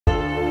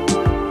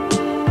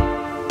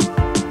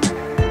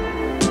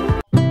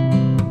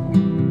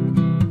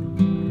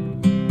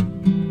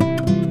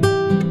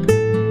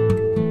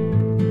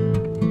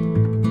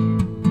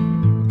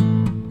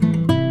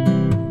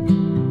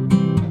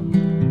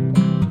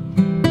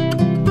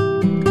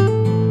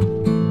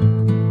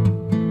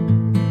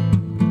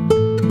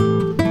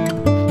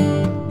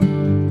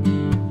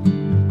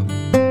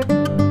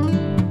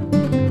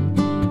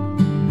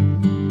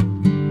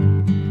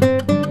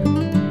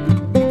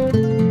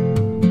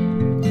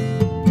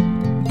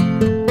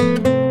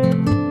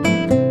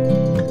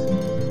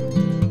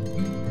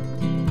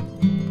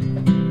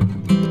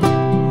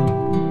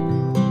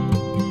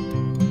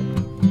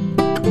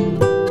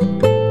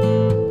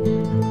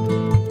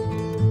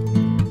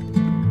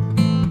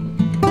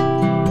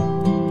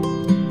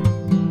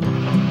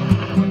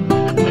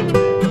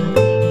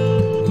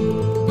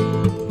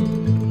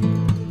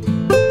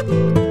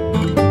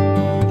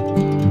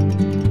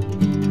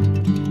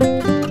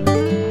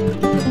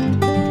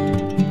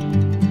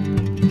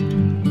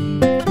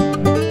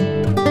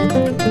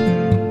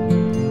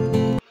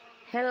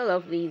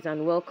lovelies,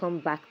 and welcome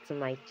back to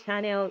my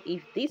channel.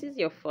 If this is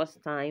your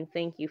first time,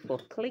 thank you for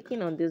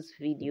clicking on this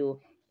video,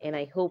 and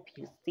I hope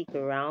you stick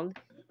around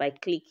by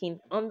clicking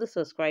on the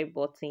subscribe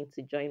button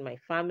to join my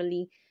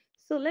family.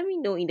 So let me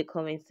know in the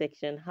comment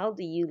section, how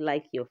do you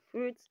like your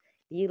fruits?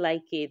 Do you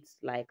like it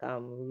like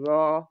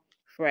raw,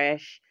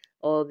 fresh,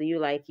 or do you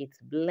like it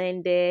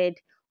blended,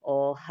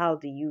 or how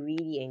do you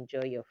really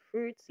enjoy your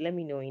fruits? Let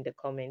me know in the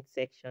comment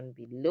section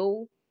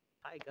below.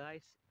 Hi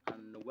guys,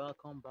 and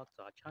welcome back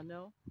to our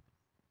channel.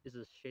 This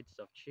is Shades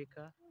of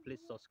Chica. Please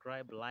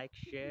subscribe, like,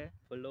 share,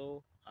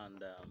 follow, and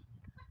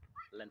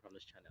learn from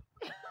this channel.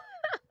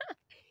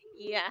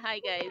 Yeah, hi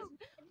guys,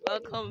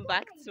 welcome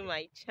back to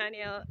my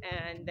channel.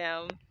 And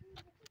so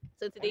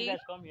Can you today guys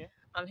come here?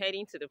 I'm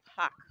heading to the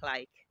park.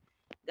 Like,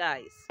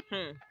 guys,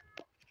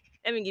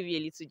 let me give you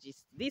a little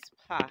gist. This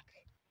park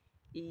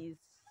is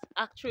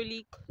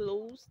actually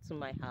close to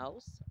my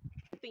house.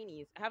 The thing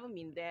is, I haven't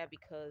been there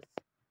because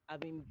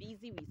I've been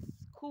busy with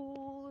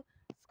schoolwork,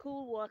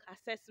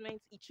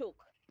 assessments. E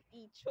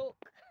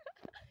choke.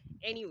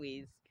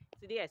 Anyways,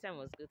 today I said I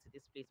must go to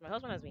this place. My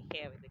husband has been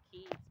here with the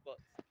kids, but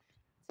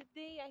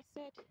today I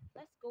said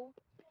let's go.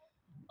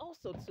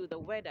 Also, too, the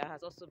weather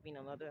has also been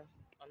another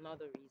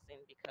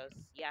reason, because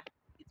yeah,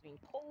 it's been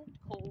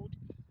cold,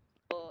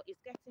 but it's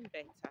getting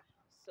better.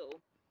 So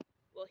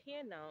we're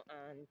here now,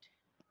 and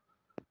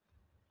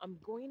I'm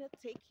going to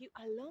take you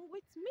along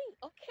with me,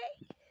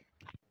 okay?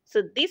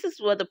 So this is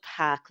what the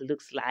park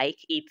looks like.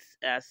 It's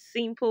a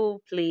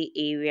simple play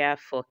area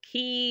for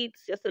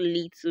kids, just a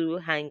little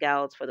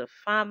hangout for the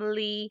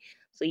family.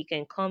 So you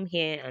can come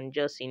here and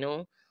just,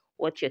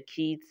 watch your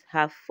kids,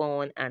 have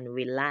fun and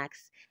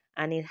relax.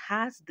 And it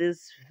has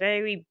this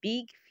very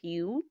big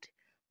field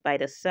by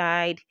the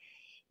side.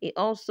 It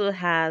also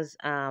has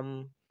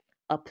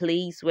a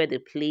place where they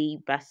play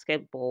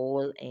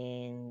basketball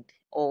and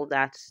all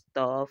that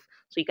stuff.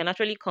 So you can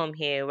actually come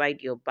here, ride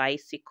your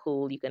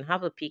bicycle. You can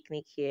have a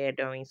picnic here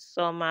during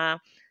summer.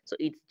 So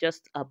it's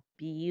just a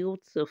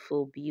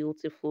beautiful,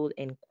 beautiful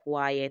and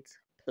quiet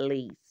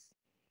place.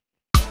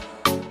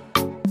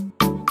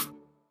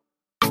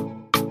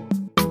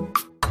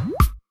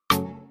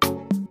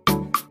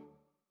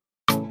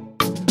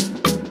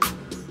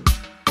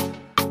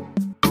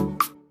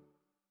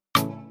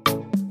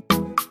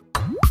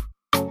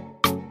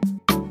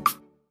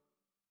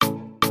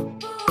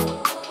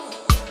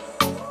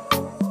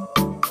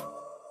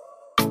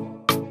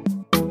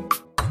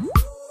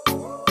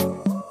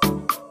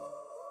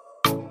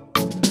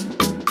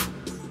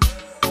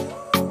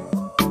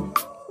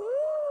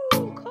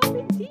 Woo,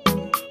 Kobe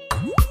TV.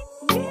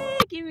 Yeah,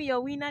 give me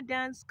your winner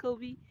dance,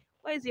 Kobe.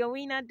 Where's your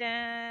winner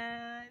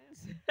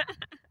dance?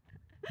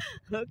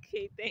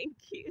 Okay, thank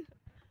you.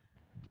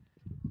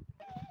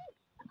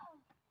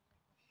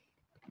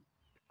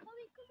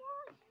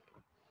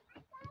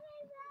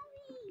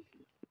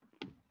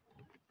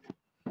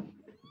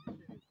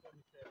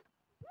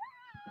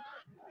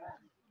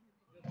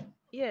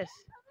 Yes,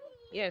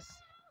 yes.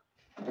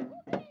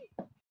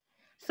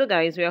 So,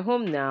 guys, we're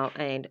home now,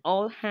 and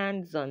all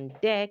hands on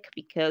deck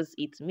because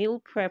it's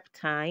meal prep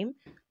time.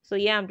 So,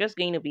 yeah, I'm just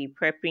going to be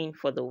prepping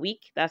for the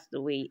week. That's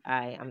the way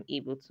I am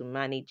able to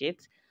manage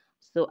it.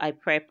 So, I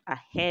prep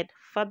ahead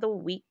for the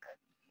week.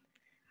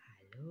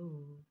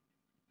 Hello.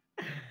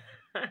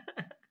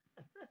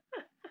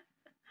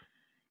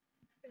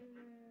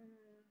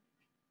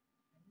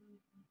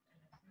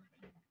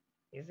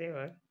 You say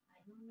what?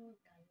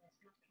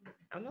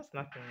 I'm not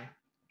snapping.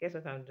 Guess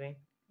what I'm doing?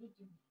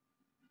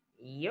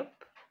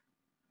 Yep.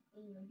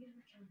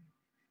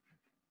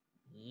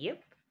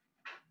 Yep.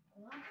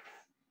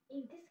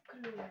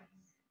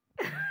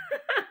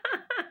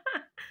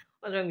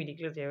 What's wrong with the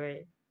clothes you're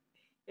wearing?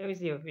 Let me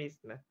see your face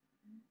now.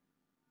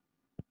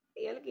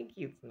 You're looking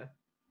cute now.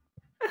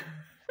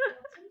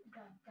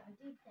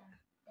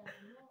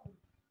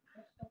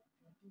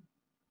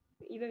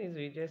 You don't need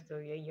to adjust, so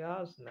you're in your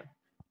house now.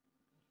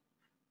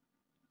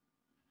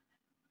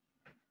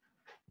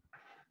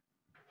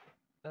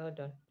 Well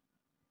done.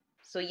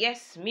 So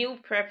yes, meal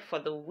prep for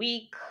the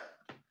week.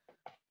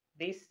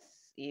 This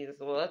is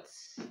what?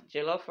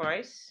 Jollof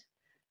rice.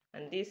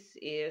 And this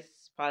is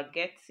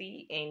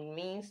spaghetti and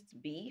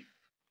minced beef.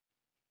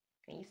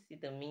 Can you see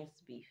the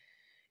minced beef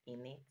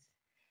in it?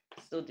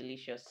 So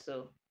delicious.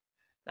 So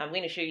now I'm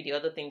going to show you the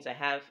other things I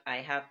have.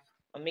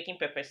 I'm making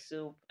pepper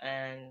soup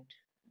and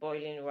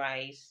boiling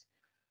rice.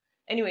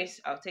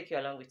 Anyways, I'll take you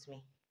along with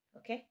me.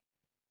 Okay?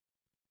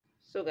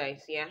 So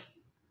guys, yeah,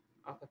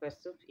 our pepper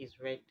soup is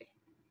ready.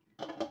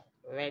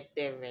 Right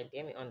there, ready.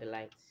 Let me on the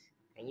lights.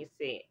 Can you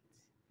see it?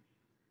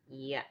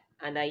 Yeah.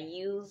 And I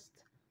used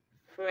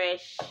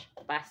fresh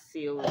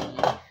basil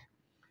leaf.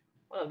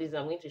 One of these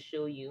I'm going to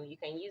show you. You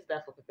can use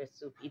that for pepper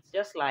soup. It's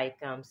just like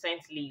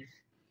scent leaf.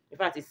 In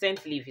fact, it's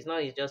scent leaf. It's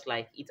not. It's just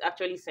like, it's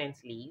actually scent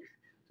leaf.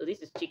 So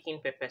this is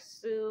chicken pepper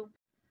soup.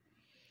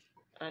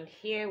 And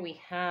here we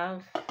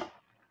have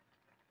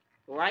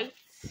white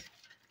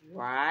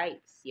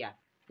rice. Yeah.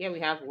 Here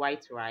we have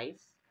white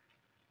rice.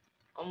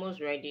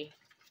 Almost ready.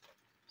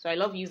 So I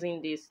love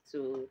using this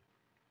to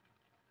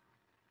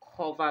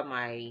cover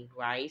my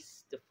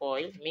rice, the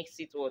foil makes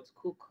it what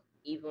cook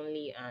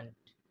evenly and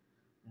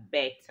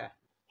better.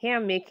 Here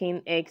I'm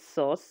making egg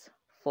sauce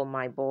for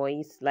my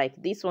boys. Like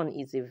this one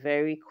is a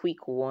very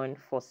quick one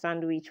for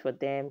sandwich for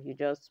them. You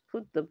just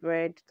put the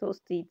bread,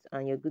 toast it,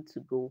 and you're good to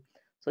go.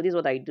 So this is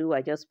what I do.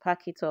 I just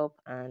pack it up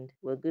and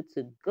we're good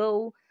to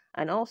go.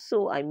 And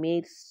also I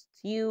made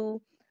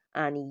stew,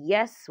 and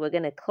yes, we're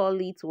gonna call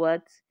it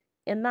what?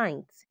 A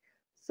night.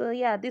 So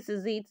yeah, this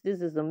is it.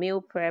 This is the meal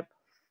prep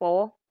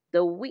for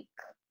the week.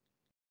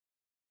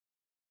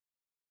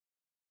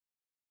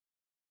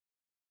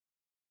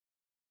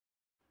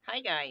 Hi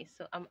guys,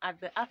 so I'm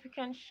at the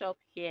African shop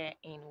here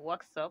in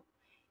Worksop,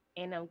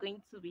 and I'm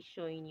going to be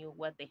showing you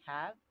what they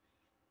have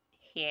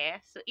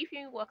here. So if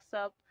you're in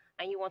Worksop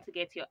and you want to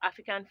get your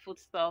African food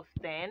stuff,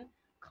 then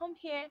come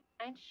here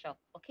and shop,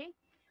 okay?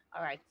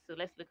 All right, so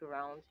let's look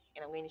around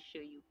and I'm going to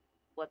show you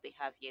what they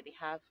have here. They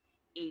have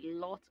a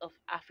lot of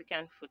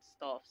African food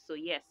stuff. So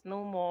yes,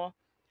 no more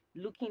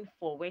looking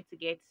for where to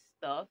get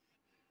stuff.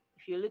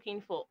 If you're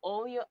looking for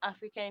all your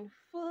African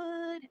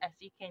food, as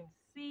you can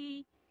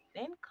see,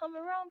 then come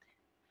around,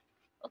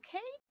 okay?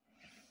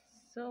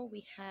 So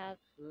we have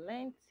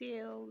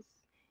lentils,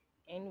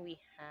 and we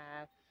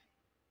have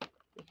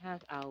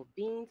our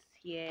beans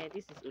here.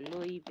 This is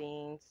uloi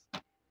beans,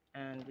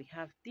 and we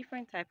have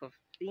different type of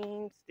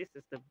beans. This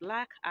is the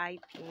black eye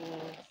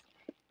beans,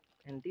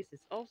 and this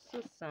is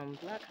also some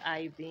black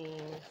eye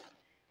beans.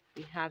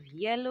 We have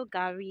yellow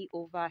gari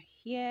over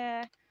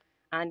here,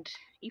 and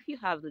if you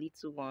have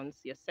little ones,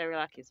 your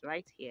Cerelac is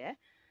right here,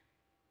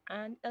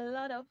 and a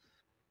lot of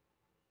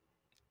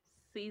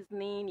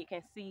seasoning. You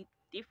can see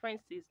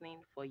different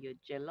seasoning for your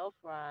jollof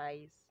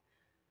rice,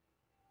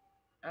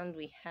 and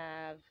we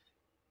have,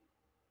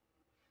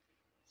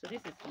 so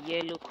this is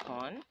yellow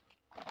corn,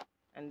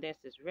 and this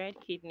is red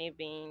kidney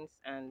beans,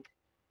 and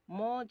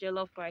more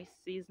jollof rice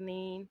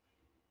seasoning,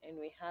 and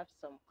we have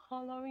some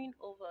coloring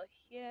over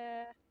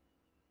here.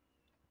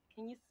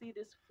 Can you see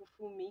this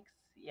fufu mix?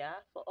 Yeah,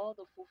 for all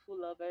the fufu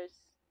lovers,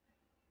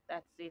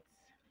 that's it.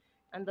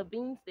 And the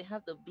beans, they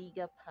have the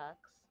bigger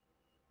packs,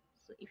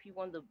 so if you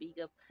want the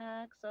bigger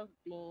packs of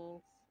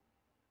beans,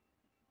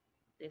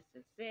 this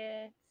is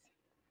it.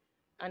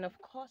 And of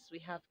course we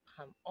have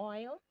palm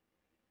oil,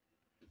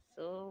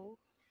 so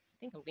I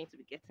think I'm going to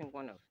be getting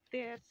one of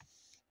this.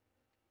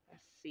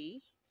 Let's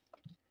see.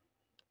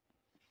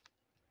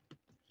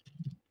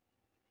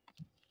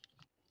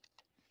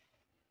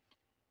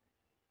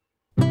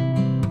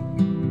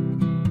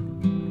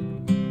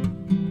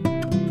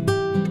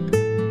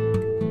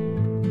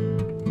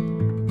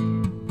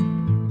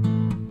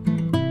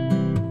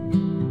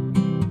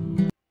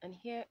 And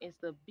here is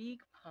the big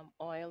palm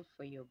oil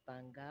for your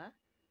banga.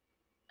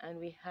 And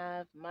we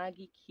have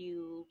Maggi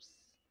cubes,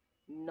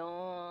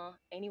 no,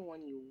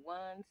 anyone you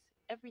want.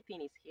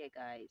 Everything is here,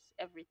 guys.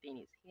 Everything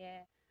is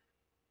here.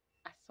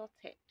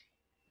 Assorted.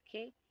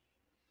 Okay?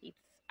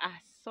 It's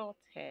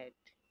assorted.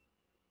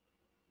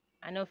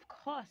 And of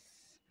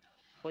course,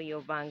 for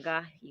your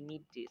banga, you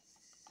need this.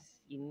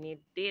 You need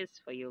this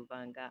for your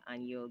banga,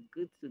 and you're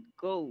good to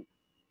go.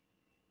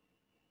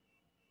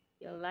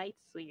 Your light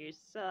soy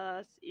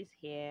sauce is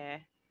here.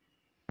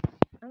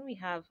 And we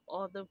have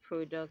other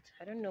products.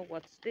 I don't know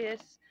what's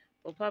this,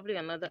 but probably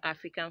another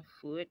African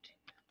food.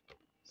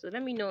 So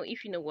let me know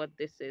if you know what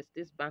this is,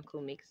 this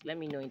banko mix. Let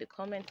me know in the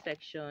comment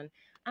section.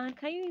 And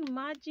can you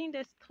imagine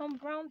there's Tom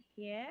Brown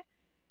here?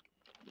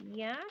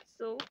 Yeah,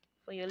 so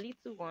for your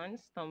little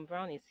ones, Tom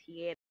Brown is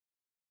here.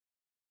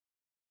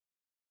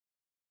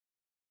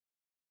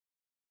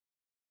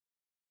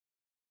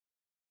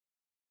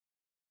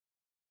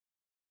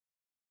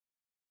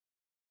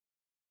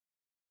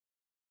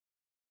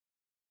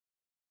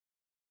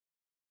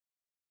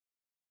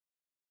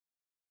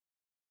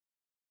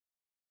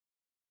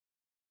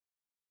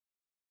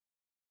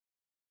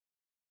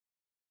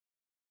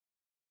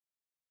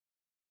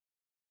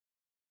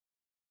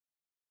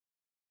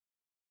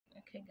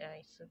 Okay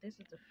guys, so this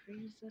is the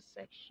freezer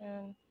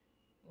section.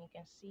 You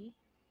can see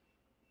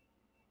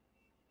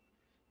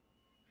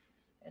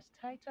there's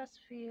Titus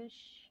fish.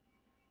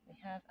 We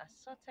have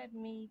assorted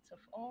meats of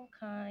all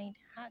kind,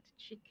 hot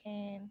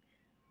chicken.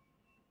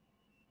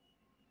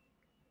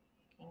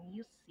 Can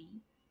you see?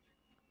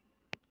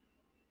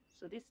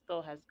 So this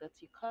store has got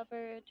you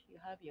covered. You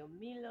have your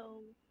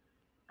Milo,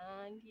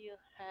 and you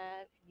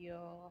have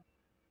your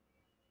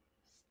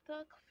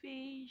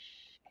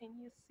stockfish. Can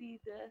you see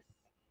this?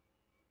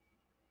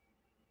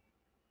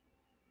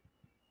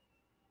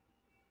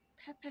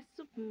 Pepper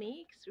soup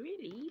mix.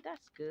 Really?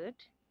 That's good.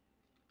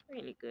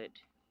 Really good.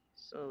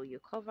 So you're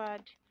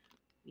covered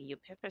with your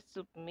pepper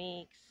soup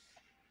mix,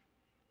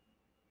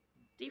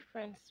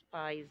 different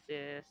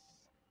spices,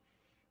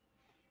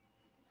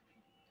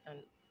 and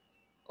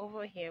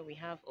over here we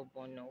have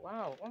obono.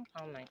 Wow,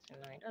 £1.99.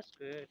 That's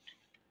good.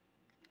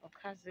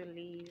 Okazi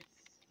leaves.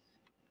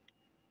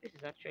 This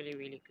is actually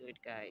really good,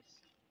 guys.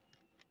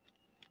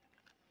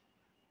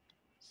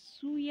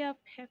 Suya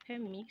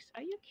pepper mix.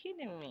 Are you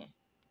kidding me?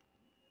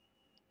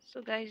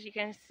 So guys, you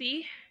can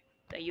see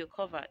that you're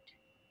covered.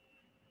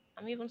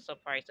 I'm even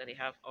surprised that they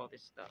have all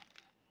this stuff.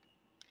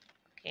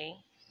 Okay,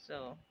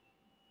 so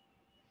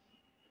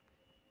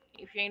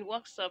if you're in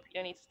Worksop, you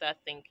don't need to start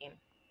thinking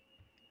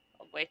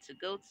of where to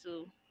go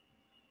to.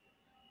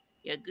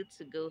 You're good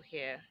to go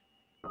here.